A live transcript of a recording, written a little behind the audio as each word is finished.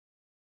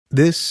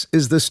This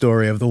is the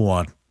story of the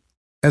one.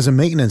 As a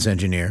maintenance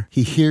engineer,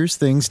 he hears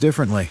things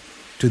differently.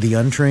 To the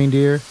untrained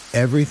ear,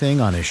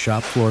 everything on his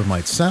shop floor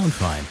might sound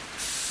fine,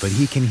 but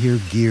he can hear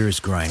gears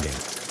grinding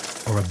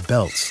or a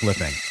belt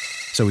slipping.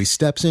 So he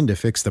steps in to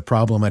fix the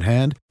problem at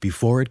hand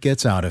before it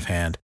gets out of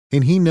hand.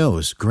 And he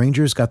knows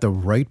Grainger's got the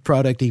right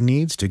product he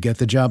needs to get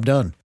the job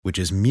done, which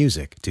is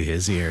music to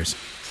his ears.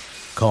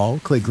 Call,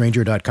 click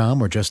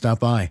Grainger.com, or just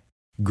stop by.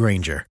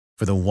 Grainger,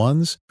 for the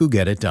ones who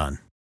get it done.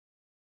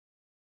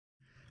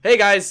 Hey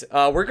guys,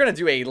 we're going to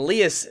do a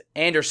Lias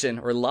Andersson,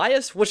 or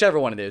Lias, whichever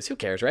one it is. Who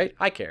cares, right?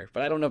 I care,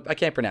 but I don't know. I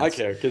can't pronounce. I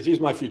care, because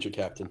he's my future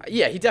captain.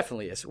 Yeah, he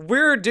definitely is.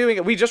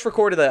 We just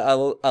recorded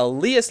a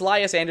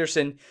Lias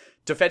Andersson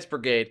Defense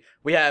Brigade.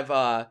 We have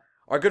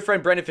our good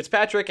friend Brendan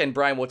Fitzpatrick and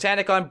Brian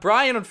Wojtanek on.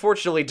 Brian,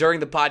 unfortunately, during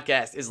the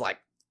podcast is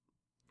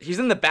he's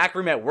in the back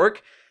room at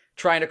work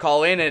trying to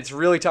call in, and it's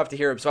really tough to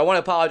hear him. So I want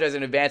to apologize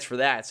in advance for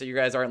that, so you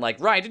guys aren't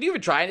like, Ryan, did you even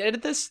try and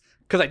edit this?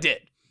 Because I did.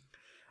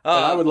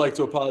 And I would like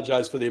to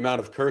apologize for the amount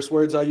of curse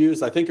words I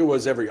used. I think it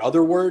was every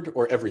other word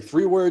or every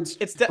three words.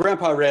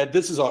 Grandpa Red,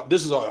 this is a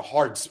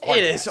hard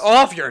it is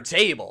off your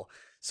table.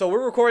 So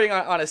we're recording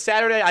on a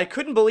Saturday. I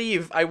couldn't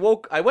believe I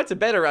went to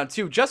bed around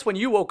 2 just when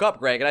you woke up,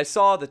 Greg, and I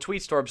saw the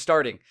tweet storm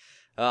starting.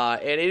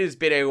 And it has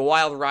been a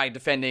wild ride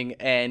defending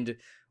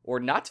or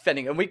not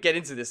defending, and we get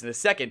into this in a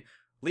second,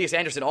 Lias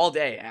Andersson all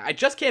day. I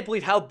just can't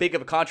believe how big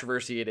of a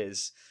controversy it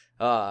is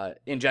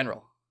in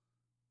general.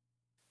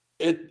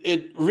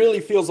 It really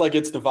feels like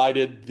it's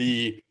divided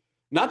it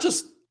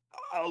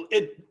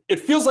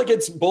feels like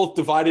it's both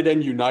divided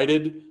and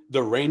united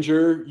the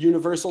Ranger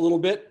universe a little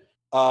bit.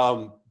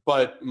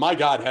 But my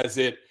God,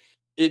 it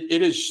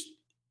is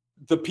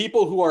the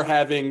people who are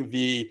having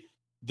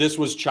this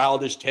was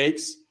childish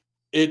takes.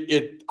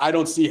 I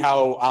don't see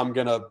how I'm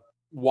going to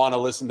want to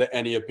listen to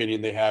any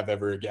opinion they have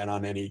ever again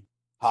on any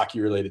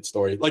hockey related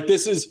story. Like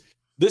this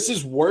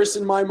is worse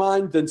in my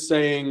mind than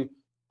saying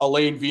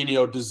Alain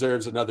Vigneault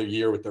deserves another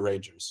year with the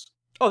Rangers.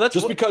 Oh, that's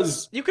just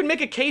because you can make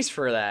a case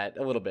for that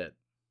a little bit.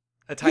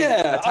 A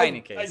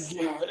tiny case.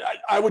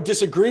 I would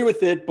disagree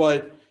with it,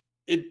 but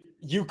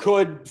you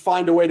could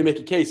find a way to make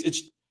a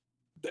case.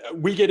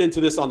 We get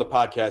into this on the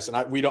podcast, and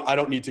I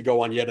don't need to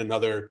go on yet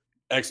another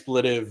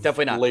expletive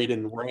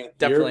laden rant.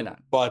 Definitely not.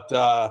 But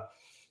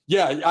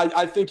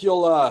I think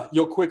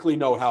you'll quickly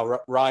know how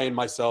Ryan,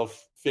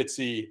 myself,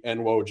 Fitzy, and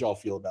Woj all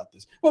feel about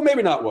this. Well,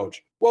 maybe not Woj.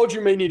 Woj, you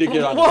may need to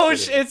get on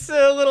Woj, it's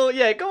a little,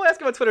 go ask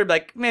him on Twitter.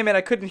 Like, man,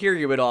 I couldn't hear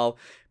you at all.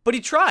 But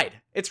he tried.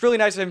 It's really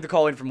nice of him to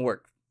call in from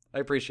work. I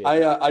appreciate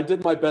it. I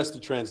did my best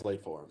to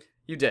translate for him.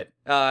 You did.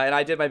 And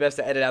I did my best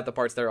to edit out the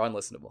parts that are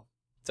unlistenable.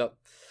 So,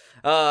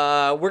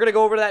 we're going to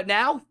go over that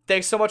now.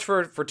 Thanks so much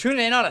for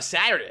tuning in on a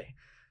Saturday.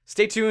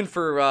 Stay tuned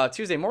for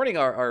Tuesday morning,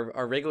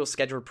 our regular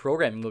scheduled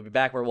programming. We'll be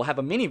back where we'll have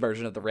a mini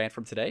version of the rant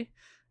from today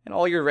and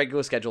all your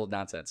regular scheduled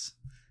nonsense.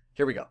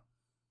 Here we go.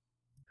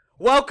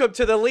 Welcome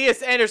to the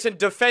Lias Andersson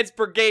Defense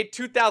Brigade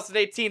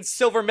 2018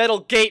 Silver Medal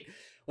Gate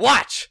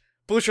Watch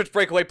Blue Shirts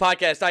Breakaway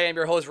Podcast. I am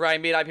your host,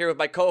 Ryan Mead. I'm here with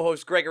my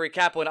co-host, Gregory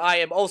Kaplan. I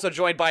am also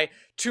joined by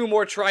 2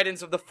 more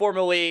tridents of the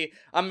formerly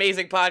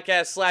amazing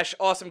podcast /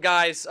 awesome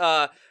guys,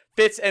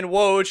 Fitz and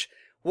Woj.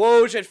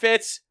 Woj and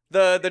Fitz,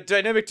 the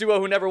dynamic duo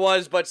who never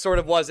was, but sort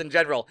of was in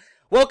general.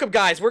 Welcome,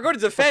 guys. We're going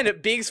to defend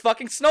Bieg's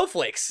fucking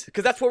snowflakes,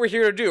 because that's what we're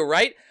here to do,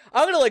 right?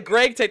 I'm going to let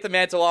Greg take the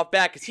mantle off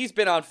back, because he's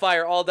been on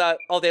fire all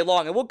day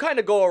long, and we'll kind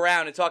of go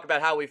around and talk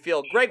about how we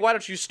feel. Greg, why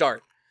don't you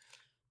start?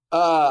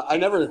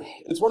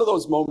 It's one of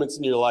those moments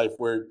in your life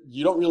where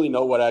you don't really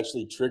know what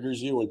actually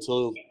triggers you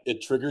until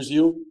it triggers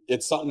you.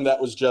 It's something that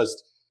was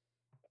just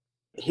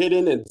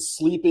hidden and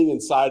sleeping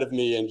inside of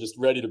me and just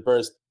ready to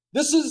burst.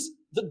 This is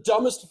the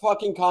dumbest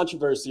fucking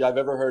controversy I've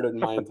ever heard in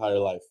my entire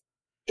life.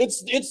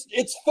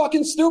 It's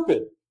fucking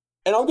stupid.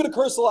 And I'm going to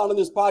curse a lot on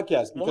this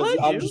podcast because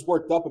I'm just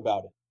worked up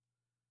about it.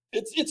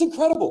 It's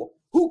incredible.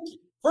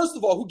 First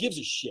of all, who gives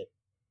a shit?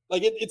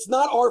 Like, it's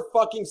not our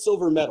fucking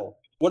silver medal.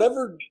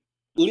 Whatever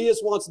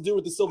Lias wants to do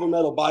with the silver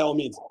medal, by all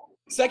means.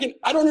 Second,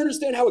 I don't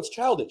understand how it's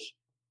childish.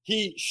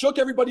 He shook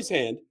everybody's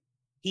hand.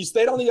 He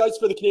stayed on the ice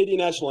for the Canadian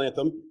national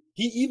anthem.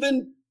 He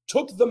even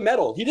took the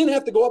medal. He didn't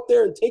have to go up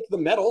there and take the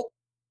medal.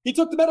 He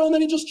took the medal and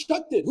then he just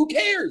chucked it. Who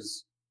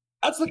cares?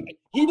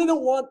 He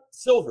didn't want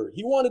silver.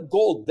 He wanted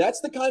gold.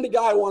 That's the kind of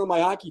guy I want on my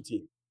hockey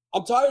team.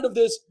 I'm tired of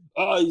this.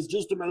 He's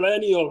just a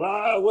millennial.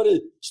 What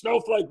a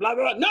snowflake, blah,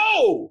 blah, blah.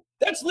 No,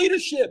 that's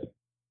leadership.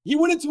 He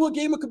went into a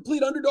game a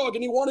complete underdog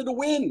and he wanted to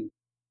win.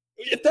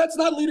 If that's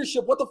not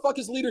leadership, what the fuck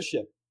is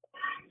leadership?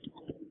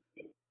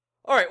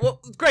 All right, well,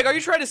 Greg, are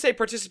you trying to say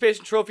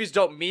participation trophies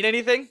don't mean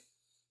anything?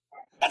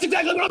 That's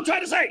exactly what I'm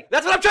trying to say.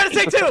 That's what I'm trying to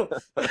say, too.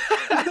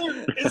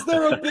 Is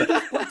there a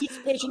bigger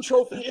participation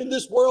trophy in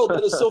this world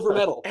than a silver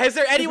medal? Has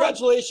there anyone?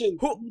 Congratulations.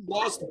 Who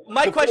lost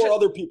before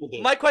other people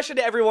did. My question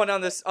to everyone on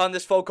this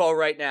phone call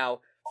right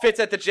now, Fitz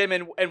at the gym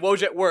and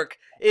Woj at work,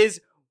 is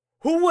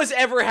who was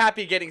ever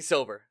happy getting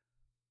silver?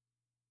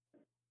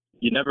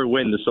 You never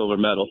win the silver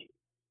medal.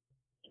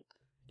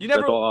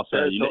 That's all I'll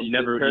say. You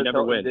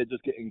never win. Did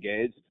just get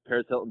engaged.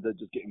 Paris Hilton did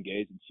just get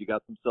engaged, and she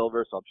got some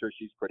silver, so I'm sure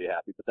she's pretty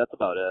happy. But that's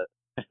about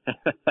it.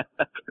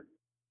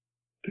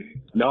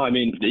 No, I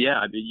mean, yeah,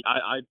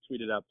 I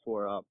tweeted out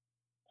before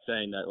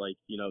saying that, like,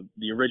 you know,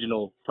 the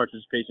original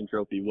participation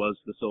trophy was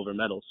the silver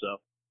medal. So,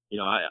 you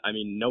know, I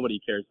mean, nobody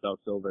cares about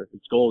silver.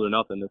 It's gold or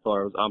nothing as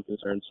far as I'm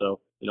concerned.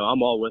 So, you know,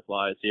 I'm all with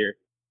Lias here.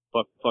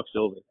 Fuck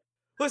silver.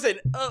 Listen,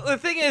 the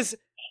thing is,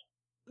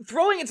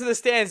 throwing into the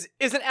stands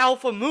is an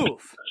alpha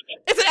move.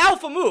 It's an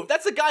alpha move.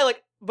 That's a guy,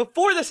 like,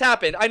 before this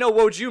happened, I know,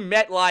 Woj, you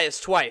met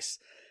Lias twice.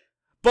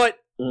 But,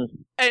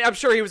 and I'm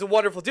sure he was a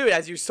wonderful dude,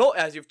 as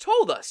you've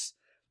told us.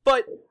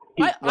 But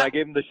when I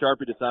gave him the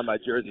Sharpie to sign my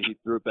jersey, he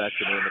threw it back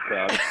to me in the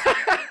crowd.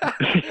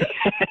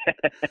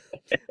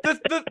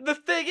 The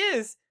thing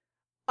is,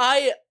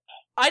 I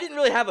didn't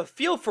really have a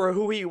feel for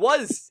who he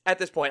was at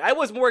this point. I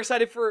was more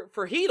excited for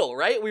Heedle,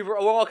 right? We're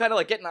all kind of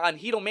like getting on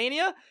Heedle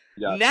mania.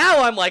 Yeah.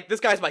 Now I'm like, this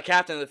guy's my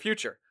captain in the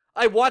future.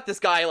 I want this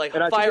guy like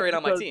firing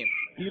on my team.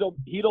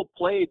 Heedle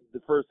played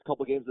the first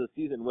couple games of the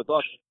season with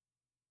us,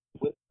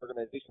 with the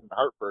organization in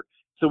Hartford.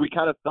 So we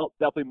kind of felt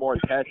definitely more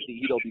attached to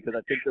Heedle because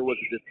I think there was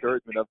a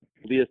discouragement of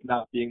Lias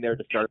not being there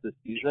to start this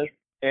season.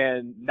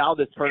 And now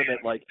this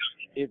tournament, like,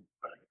 if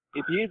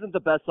he isn't the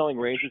best-selling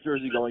Rangers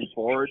jersey going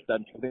forward,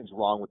 then something's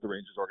wrong with the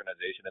Rangers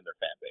organization and their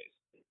fan base.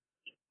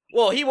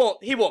 Well, he won't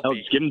be.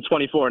 Just give him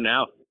 24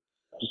 now.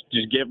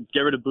 Just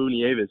get rid of Boo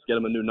Nieves, get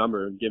him a new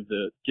number, and give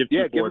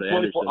 24 to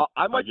Anderson.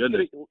 I might get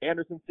an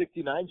Anderson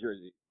 69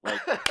 jersey.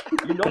 Like,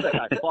 you know that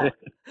guy fucked.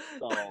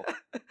 So.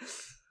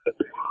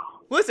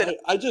 Listen,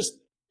 I just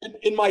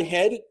in my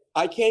head,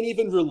 I can't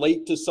even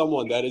relate to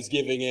someone that is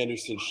giving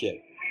Anderson shit.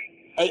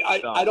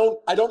 I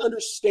don't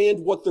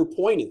understand what their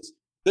point is.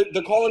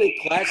 They're calling it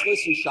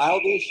classless and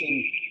childish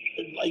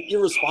and like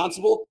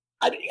irresponsible.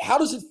 How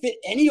does it fit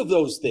any of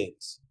those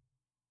things?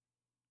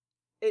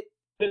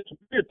 It's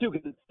weird too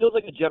because it feels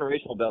like a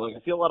generational battle. Like,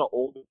 I feel a lot of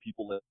older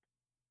people live.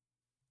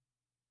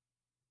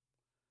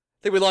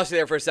 I think we lost you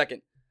there for a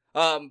second.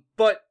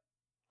 But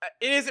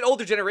it is an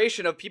older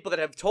generation of people that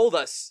have told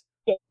us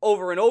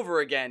over and over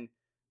again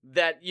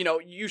that, you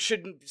know, you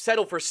shouldn't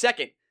settle for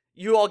second.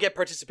 You all get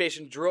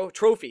participation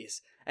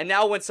trophies. And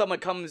now when someone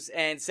comes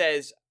and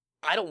says,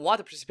 I don't want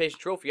the participation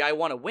trophy, I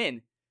want to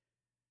win,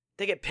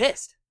 they get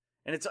pissed.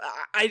 And it's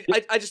I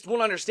just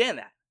won't understand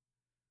that.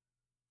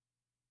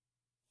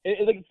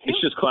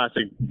 It's just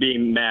classic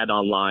being mad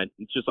online.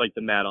 It's just like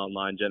the mad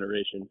online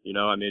generation, you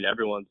know? I mean,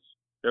 everyone's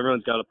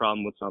got a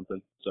problem with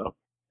something. So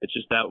it's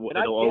just that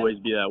it'll always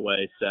be that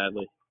way,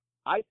 sadly.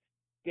 I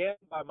stand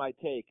by my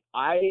take.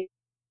 And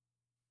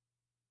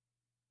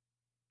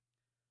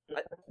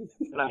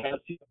I have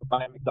seen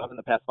Ryan McDonough in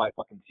the past 5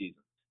 fucking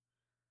seasons.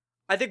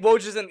 I think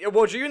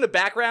Woj, are you in the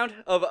background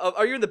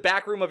are you in the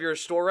back room of your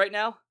store right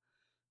now?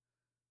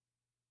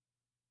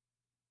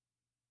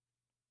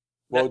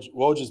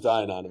 Woj is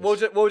dying on us.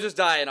 Woj is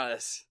dying on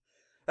us.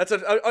 That's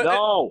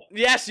no.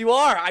 Yes, you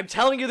are. I'm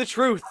telling you the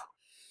truth.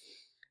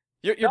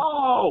 You're...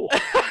 No.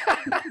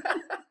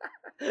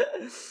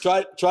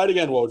 Try it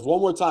again, Woj.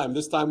 One more time.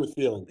 This time with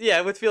feeling.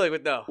 Yeah, with feeling.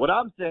 With no. What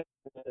I'm saying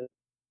is.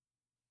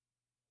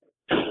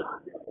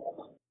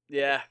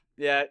 Yeah.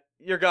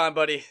 You're gone,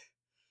 buddy.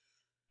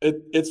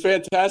 It's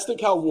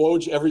fantastic how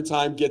Woj every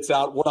time gets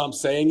out what I'm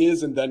saying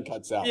is and then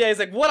cuts out. Yeah, he's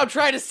like, what I'm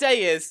trying to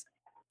say is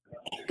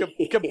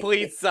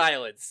complete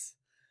silence.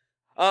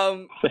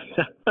 I'm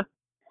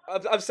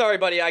sorry,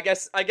 buddy. I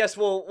guess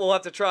we'll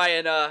have to try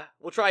and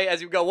we'll try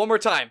as you go one more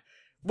time.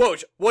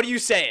 Woj, what are you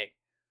saying?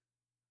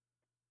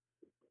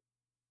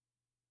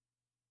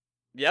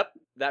 Yep,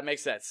 that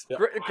makes sense. Yep.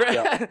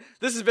 Yep.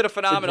 This has been a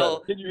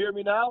phenomenal. Can you hear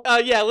me now?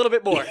 Yeah, a little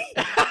bit more.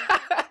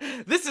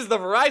 This is the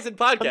Verizon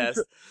podcast.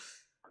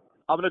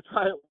 I'm gonna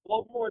try it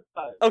one more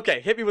time.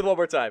 Okay, hit me with one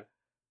more time.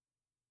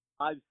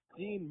 I've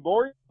seen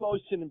more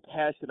emotion and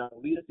passion on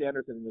Lias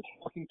Anderson in this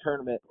fucking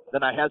tournament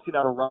than I have seen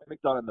out of Ryan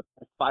McDonough in the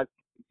past 5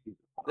 seasons.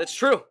 That's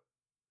true.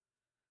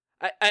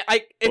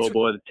 Oh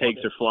boy, the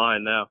takes are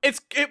flying now.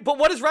 But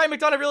what has Ryan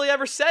McDonough really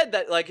ever said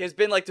that like has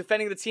been like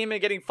defending the team and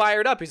getting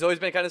fired up? He's always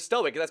been kind of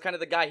stoic. That's kind of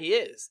the guy he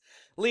is.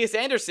 Lias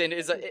Anderson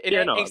is an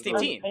angsty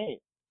team.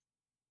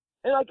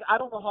 And like, I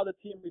don't know how the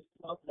team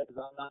responds to that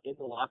because I'm not in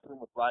the locker room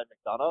with Ryan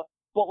McDonough.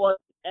 But like,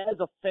 as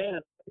a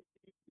fan,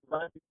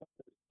 Ryan McDonough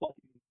is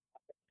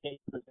fucking.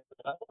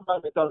 I know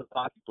Ryan McDonough is a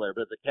hockey player,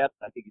 but as a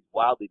captain, I think he's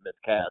wildly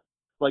miscast.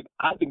 Like,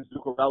 I think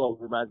Zuccarello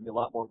reminds me a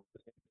lot more of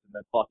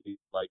than fucking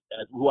like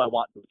as who I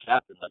want to be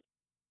captain. Like,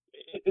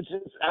 it's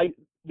just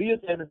Lias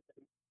Anderson.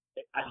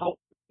 I hope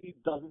he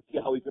doesn't see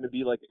how he's going to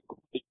be like a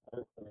great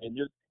player for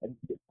Rangers and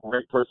be a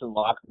great person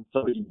locked and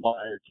somebody you want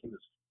on your team is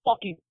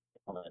fucking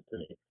to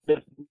me.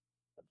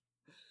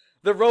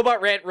 The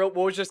robot rant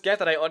Woj just get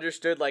that I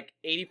understood like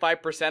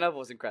 85% of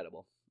was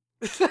incredible.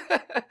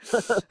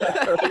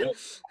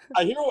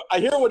 I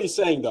hear what he's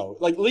saying though.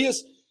 Like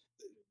Lias,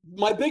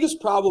 my biggest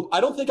problem,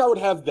 I don't think I would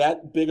have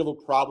that big of a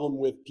problem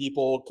with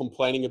people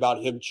complaining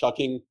about him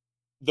chucking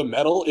the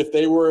medal if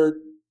they were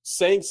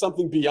saying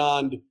something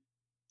beyond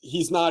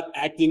he's not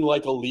acting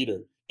like a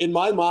leader. In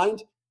my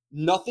mind,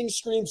 nothing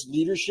screams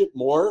leadership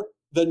more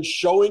than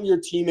showing your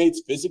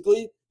teammates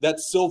physically that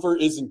silver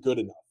isn't good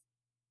enough.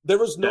 There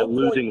was no that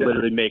losing point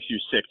literally makes you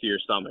sick to your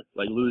stomach.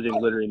 Like losing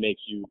literally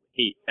makes you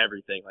hate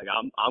everything. Like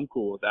I'm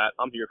cool with that.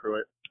 I'm here for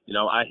it. You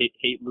know, I hate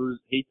to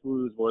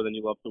lose more than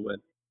you love to win.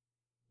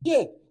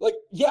 Yeah, like,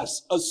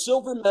 yes, a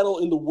silver medal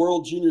in the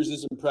World Juniors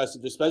is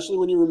impressive, especially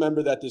when you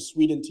remember that the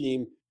Sweden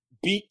team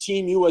beat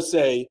Team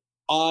USA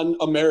on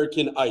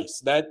American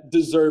ice. That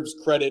deserves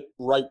credit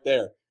right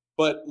there.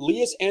 But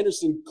Elias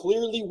Anderson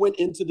clearly went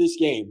into this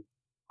game,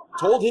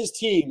 told his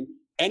team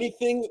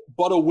anything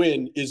but a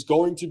win is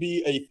going to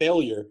be a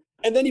failure,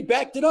 and then he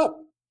backed it up.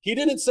 He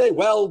didn't say,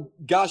 well,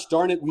 gosh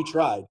darn it, we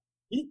tried.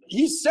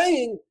 He's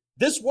saying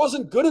this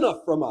wasn't good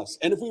enough from us,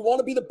 and if we want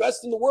to be the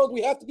best in the world,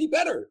 we have to be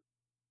better.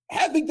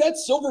 Having that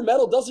silver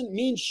medal doesn't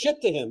mean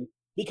shit to him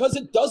because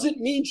it doesn't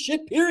mean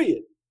shit,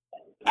 period.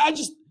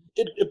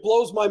 It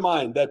blows my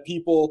mind that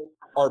people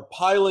are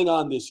piling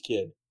on this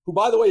kid, who,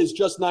 by the way, is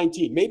just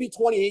 19. Maybe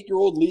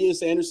 28-year-old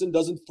Elias Anderson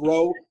doesn't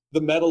throw the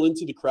medal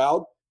into the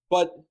crowd,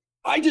 but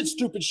I did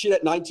stupid shit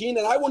at 19,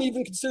 and I won't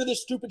even consider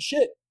this stupid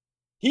shit.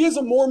 He is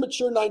a more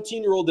mature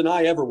 19-year-old than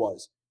I ever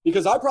was,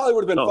 because I probably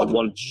would have been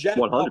fucking jacked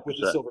up with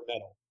the silver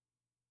medal.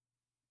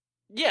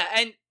 Yeah,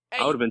 and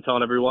I would have been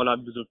telling everyone I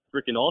was a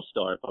freaking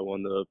all-star if I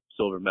won the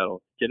silver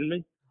medal. Kidding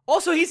me?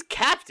 also he's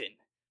captain.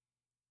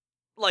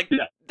 Like,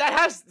 that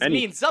has to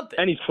mean something.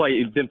 And he's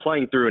been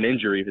playing through an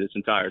injury this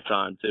entire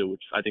time, too,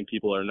 which I think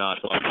people are not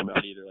talking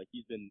about either. Like,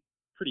 he's been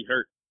pretty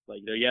hurt. Like,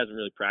 he hasn't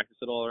really practiced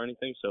at all or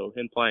anything, so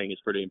him playing is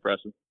pretty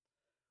impressive.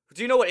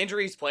 Do you know what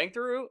injury he's playing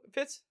through,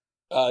 Fitz?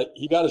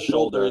 He got a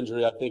shoulder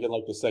injury, I think, in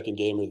like the second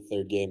game or the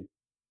third game.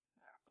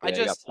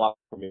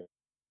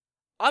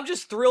 I'm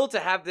just thrilled to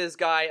have this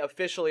guy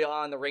officially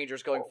on the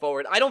Rangers going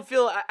forward. I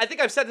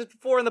think I've said this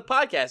before in the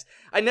podcast.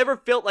 I never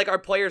felt like our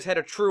players had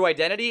a true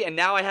identity, and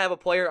now I have a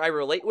player I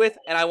relate with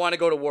and I want to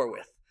go to war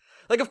with.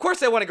 Like, of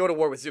course I want to go to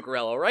war with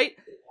Zuccarello, right?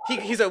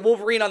 He's a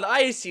Wolverine on the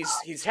ice.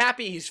 He's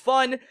happy. He's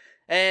fun.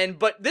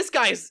 But this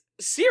guy's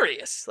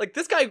serious. Like,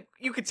 this guy,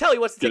 you could tell he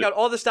wants to take out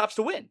all the stops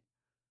to win.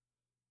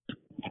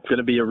 It's going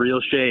to be a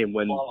real shame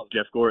when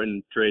Jeff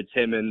Gorton trades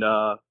him and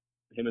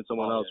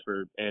someone else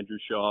for Andrew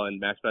Shaw and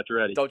Max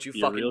Pacioretty. Don't you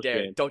fucking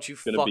dare. Shame. Don't you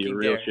it's fucking be a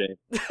real dare.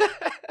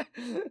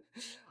 Shame.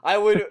 I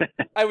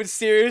would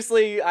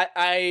seriously,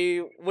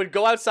 I would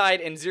go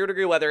outside in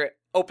 0-degree weather,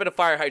 open a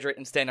fire hydrant,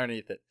 and stand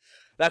underneath it.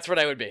 That's what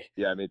I would be.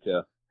 Yeah, me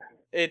too.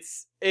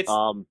 It's.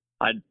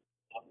 I'd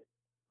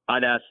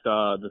ask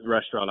the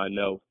restaurant I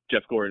know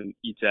Jeff Gorton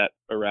eats at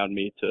around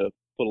me to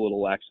put a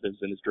little laxatives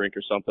in his drink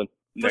or something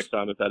next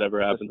time if that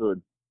ever happens.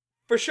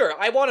 For sure.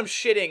 I want him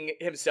shitting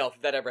himself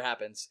if that ever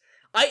happens.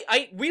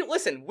 We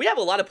have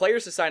a lot of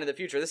players to sign in the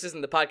future. This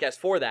isn't the podcast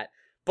for that.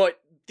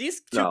 But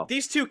these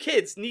two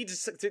kids need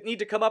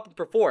to come up and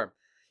perform.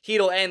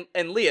 Chytil and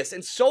Elias.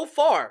 And so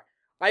far,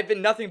 I've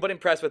been nothing but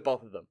impressed with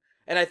both of them.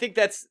 And I think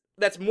that's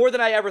more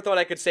than I ever thought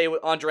I could say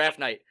on draft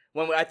night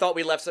when I thought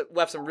we left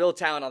some real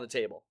talent on the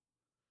table.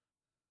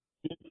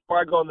 Before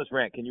I go on this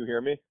rant, can you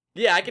hear me?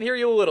 Yeah, I can hear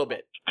you a little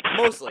bit.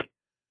 Mostly.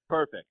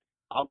 Perfect.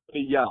 I'm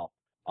going to yell.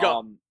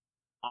 Go.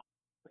 I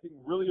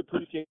really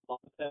appreciate all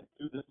that,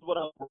 too. This is what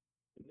when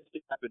this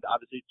thing happened,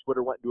 obviously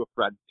Twitter went into a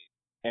frenzy,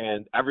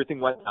 and everything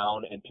went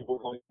down, and people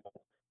were going down.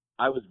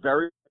 I was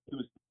very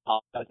confused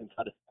and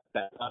try to step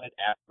back on it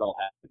after it all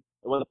happened.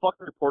 And when the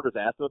fucking reporters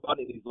asked him about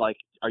it, he's like,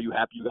 "Are you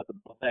happy you got the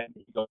ball back?"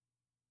 And he goes,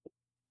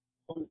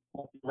 "I'm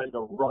ready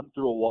to run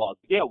through a wall."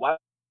 Yeah, why?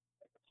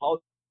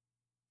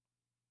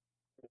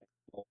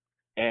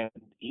 And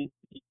he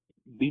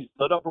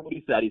stood up for what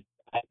he said.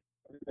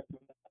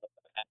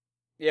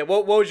 Yeah,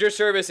 what was your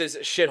service is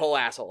shithole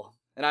asshole.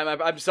 And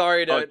I'm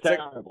sorry to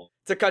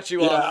cut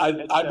you off.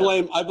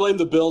 I blame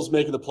the Bills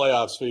making the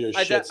playoffs for your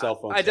shit cell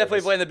phone. I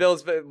definitely blame the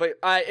Bills, but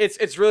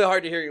it's really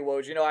hard to hear you,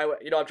 Woj.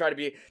 I'm trying to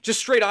be just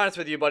straight honest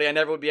with you, buddy. I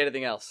never would be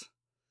anything else.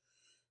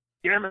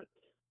 Damn it.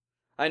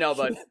 I know,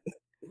 bud.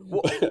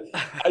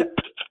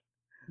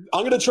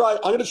 I'm gonna try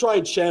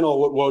and channel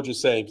what Woj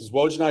is saying because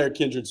Woj and I are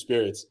kindred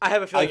spirits. I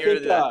have a feeling you're gonna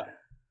do that.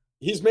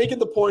 He's making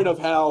the point of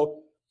how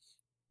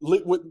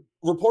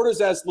reporters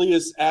asked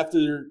Elias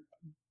after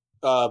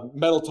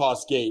medal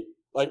toss gate,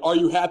 like, "Are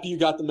you happy you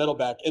got the medal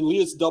back?" And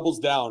Elias doubles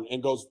down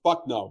and goes,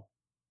 "Fuck no."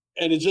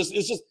 And it's just.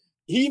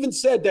 He even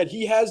said that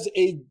he has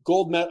a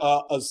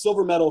a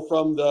silver medal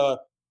from the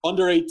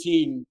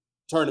under-18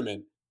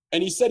 tournament,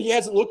 and he said he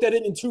hasn't looked at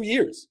it in 2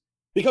 years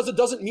because it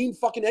doesn't mean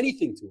fucking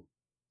anything to him.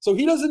 So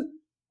he doesn't.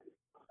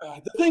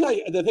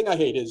 The thing I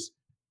hate is,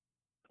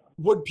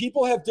 would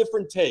people have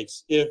different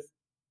takes if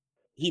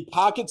he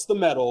pockets the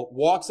medal,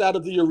 walks out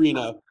of the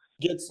arena,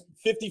 gets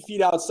 50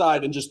 feet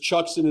outside, and just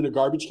chucks it in a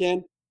garbage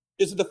can?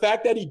 Is it the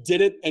fact that he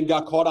did it and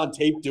got caught on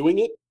tape doing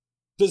it?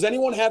 Does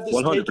anyone have this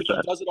 100%. tape if he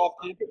does it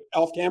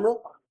off camera?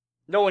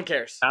 No one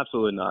cares.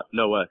 Absolutely not.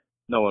 No way.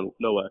 No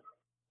way.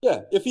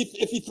 Yeah, if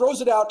he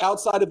throws it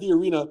outside of the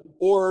arena,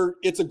 or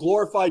it's a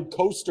glorified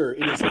coaster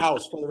in his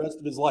house for the rest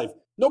of his life,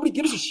 nobody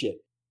gives a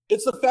shit.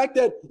 It's the fact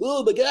that,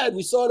 oh my God,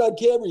 we saw it on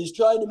camera. He's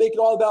trying to make it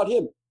all about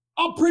him.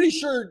 I'm pretty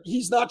sure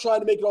he's not trying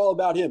to make it all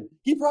about him.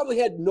 He probably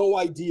had no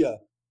idea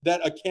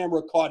that a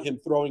camera caught him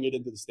throwing it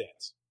into the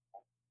stands.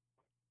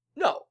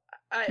 No,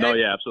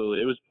 Yeah,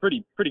 absolutely. It was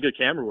pretty good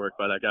camera work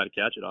by that guy to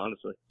catch it,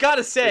 honestly.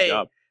 Gotta say,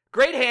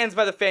 great hands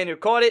by the fan who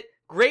caught it.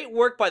 Great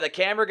work by the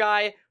camera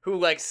guy who,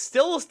 like,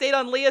 still stayed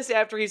on Lias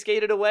after he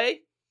skated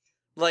away.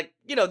 Like,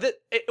 you know,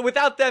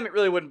 without them, it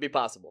really wouldn't be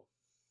possible.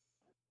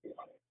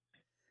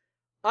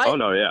 Oh,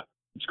 no, yeah.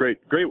 It's great,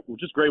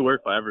 just great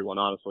work by everyone,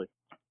 honestly.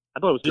 I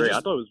thought it was great. I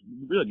thought it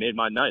really made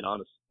my night,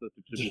 honest.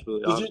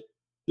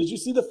 Did you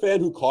see the fan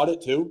who caught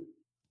it, too?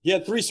 He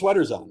had 3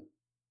 sweaters on.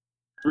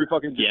 3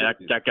 fucking... Yeah,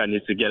 that guy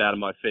needs to get out of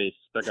my face.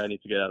 That guy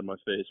needs to get out of my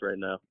face right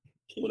now.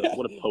 What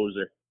a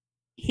poser.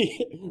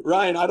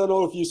 Ryan, I don't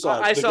know if you saw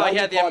it. I saw he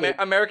had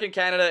the American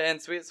Canada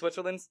and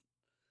Switzerland's.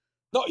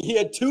 No, he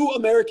had 2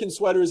 American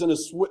sweaters and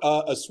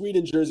a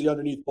Sweden jersey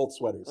underneath both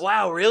sweaters.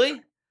 Wow,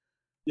 really?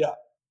 Yeah.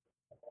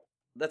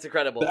 That's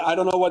incredible. I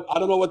don't know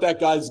what that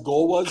guy's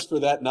goal was for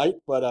that night,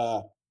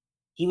 but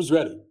he was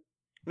ready.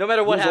 No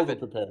matter what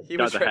happened, he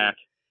was ready. Hack.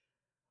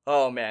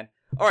 Oh man!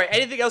 All right.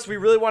 Anything else we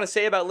really want to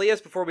say about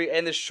Lias before we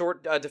end this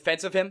short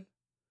defense of him?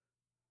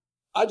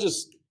 I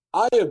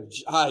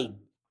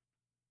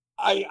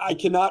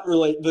cannot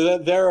relate.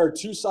 There are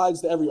 2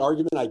 sides to every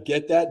argument. I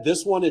get that.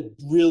 This one, it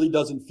really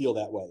doesn't feel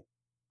that way.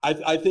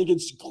 I think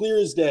it's clear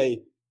as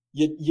day.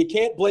 You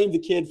can't blame the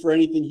kid for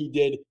anything he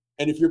did.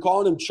 And if you're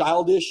calling him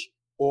childish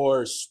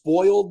or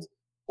spoiled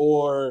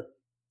or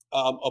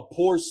a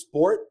poor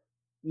sport,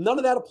 none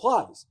of that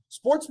applies.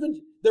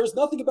 There was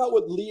nothing about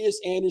what Lias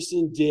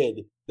Andersson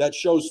did that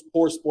shows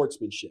poor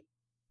sportsmanship,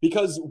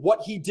 because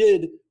what he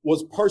did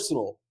was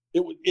personal.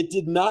 It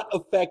did not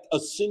affect a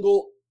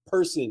single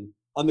person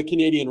on the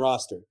Canadian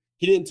roster.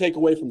 He didn't take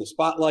away from the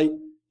spotlight.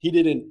 He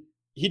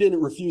didn't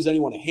refuse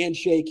anyone a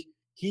handshake.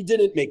 He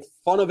didn't make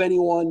fun of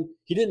anyone.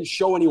 He didn't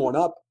show anyone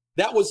up.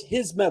 That was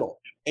his medal.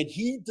 And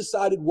he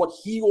decided what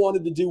he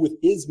wanted to do with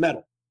his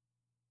medal.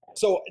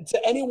 So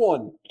to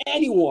anyone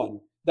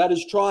that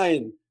is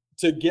trying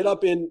to get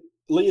up in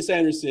Lias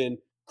Andersson,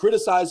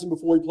 criticize him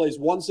before he plays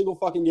one single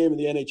fucking game in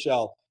the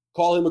NHL,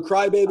 call him a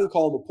crybaby,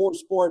 call him a poor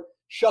sport,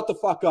 shut the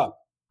fuck up.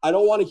 I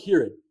don't want to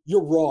hear it.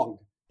 You're wrong.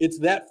 It's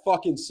that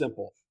fucking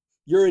simple.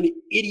 You're an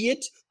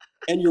idiot,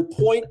 and your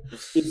point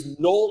is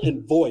null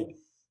and void.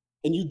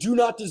 And you do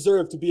not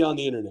deserve to be on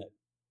the internet.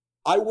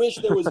 I wish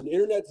there was an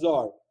internet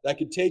czar that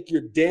could take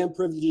your damn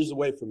privileges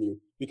away from you,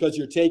 because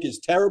your take is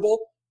terrible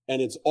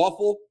and it's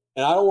awful,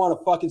 and I don't want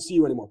to fucking see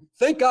you anymore.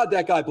 Thank God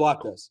that guy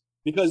blocked us,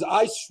 because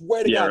I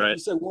swear to God, right. If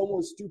he said one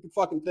more stupid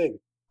fucking thing,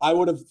 I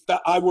would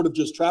have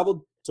just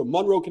traveled to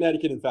Monroe,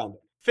 Connecticut, and found him.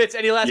 Fitz,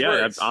 any last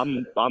words?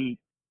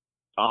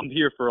 I'm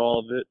here for all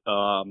of it.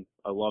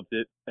 I loved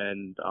it,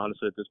 and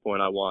honestly, at this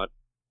point, I want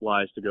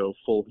Lias to go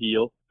full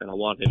heel, and I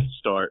want him to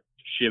start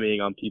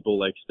shimmying on people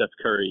like Steph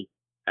Curry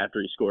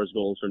after he scores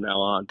goals from now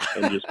on,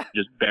 and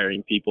just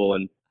burying people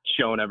and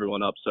showing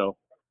everyone up. So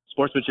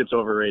sportsmanship's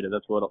overrated.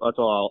 That's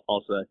all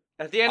I'll say.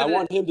 At the end, I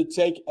want him to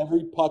take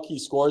every puck he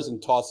scores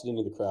and toss it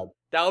into the crowd.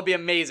 That would be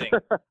amazing.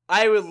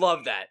 I would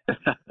love that.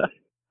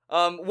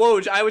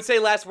 Woj, I would say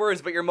last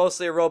words, but you're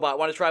mostly a robot.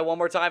 Want to try one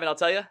more time, and I'll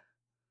tell you.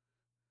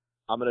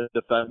 I'm gonna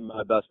defend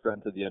my best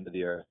friend to the end of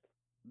the earth.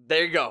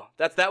 There you go.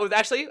 That was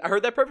actually, I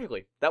heard that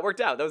perfectly. That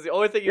worked out. That was the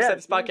only thing you said in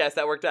this podcast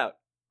that worked out.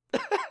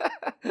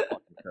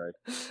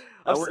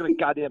 We're gonna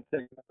goddamn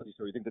technology,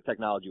 so we think the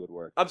technology would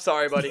work. I'm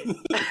sorry, buddy.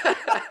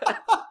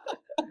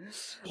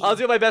 I'll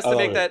do my best to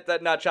make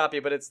that not choppy,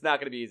 but it's not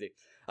going to be easy.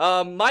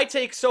 My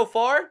take so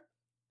far,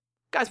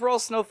 guys, we're all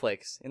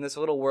snowflakes in this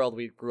little world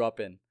we grew up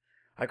in.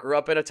 I grew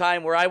up in a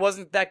time where I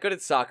wasn't that good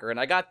at soccer, and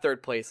I got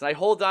 3rd place, and I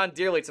hold on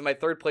dearly to my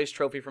 3rd place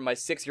trophy from my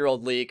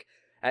 6-year-old league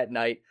at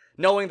night,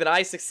 knowing that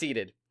I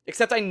succeeded.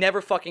 Except I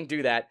never fucking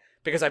do that,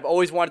 because I've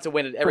always wanted to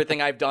win at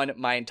everything I've done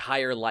my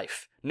entire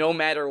life, no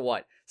matter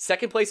what.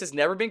 2nd place has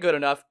never been good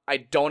enough. I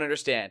don't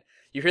understand.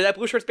 You hear that,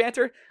 Blue Shirts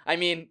banter? I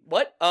mean,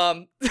 what?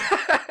 I'm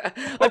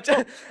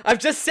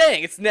just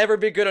saying, it's never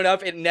been good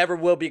enough. It never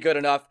will be good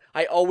enough.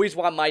 I always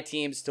want my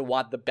teams to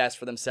want the best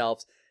for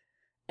themselves.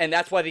 And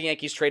that's why the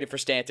Yankees traded for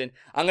Stanton.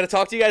 I'm going to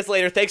talk to you guys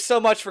later. Thanks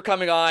so much for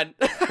coming on.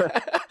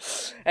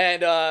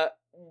 And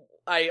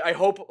I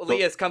hope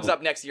Lias comes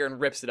up next year and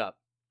rips it up.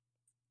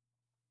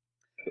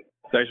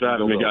 Thanks for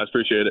having me, guys.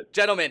 Appreciate it.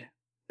 Gentlemen,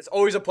 it's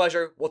always a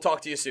pleasure. We'll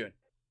talk to you soon.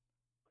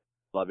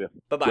 Love you.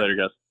 Bye-bye. Later,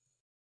 guys.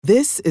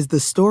 This is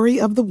the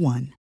story of the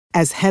one.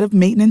 As head of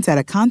maintenance at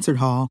a concert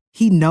hall,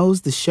 he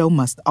knows the show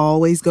must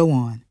always go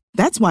on.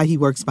 That's why he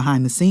works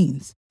behind the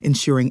scenes,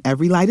 ensuring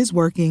every light is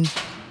working,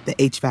 the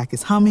HVAC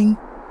is humming,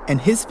 and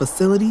his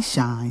facility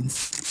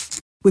shines.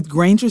 With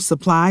Grainger's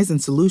supplies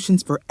and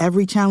solutions for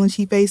every challenge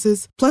he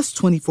faces, plus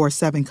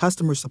 24/7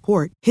 customer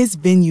support, his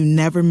venue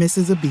never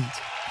misses a beat.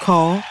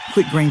 Call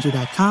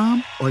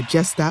quickgrainger.com or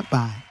just stop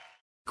by.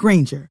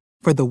 Grainger,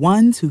 for the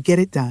ones who get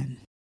it done.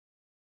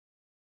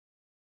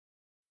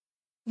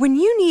 When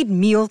you need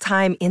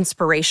mealtime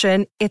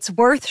inspiration, it's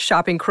worth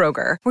shopping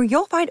Kroger, where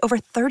you'll find over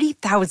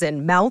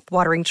 30,000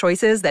 mouth-watering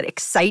choices that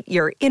excite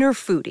your inner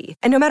foodie.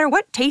 And no matter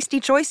what tasty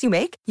choice you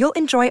make, you'll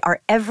enjoy our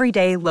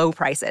everyday low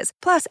prices,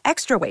 plus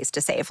extra ways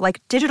to save,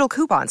 like digital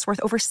coupons worth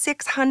over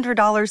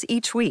 $600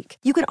 each week.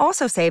 You can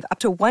also save up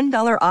to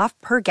 $1 off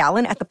per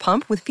gallon at the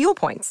pump with fuel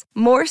points.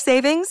 More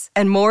savings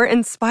and more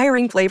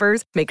inspiring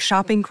flavors make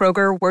shopping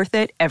Kroger worth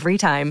it every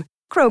time.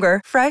 Kroger,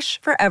 fresh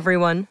for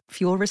everyone.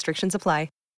 Fuel restrictions apply.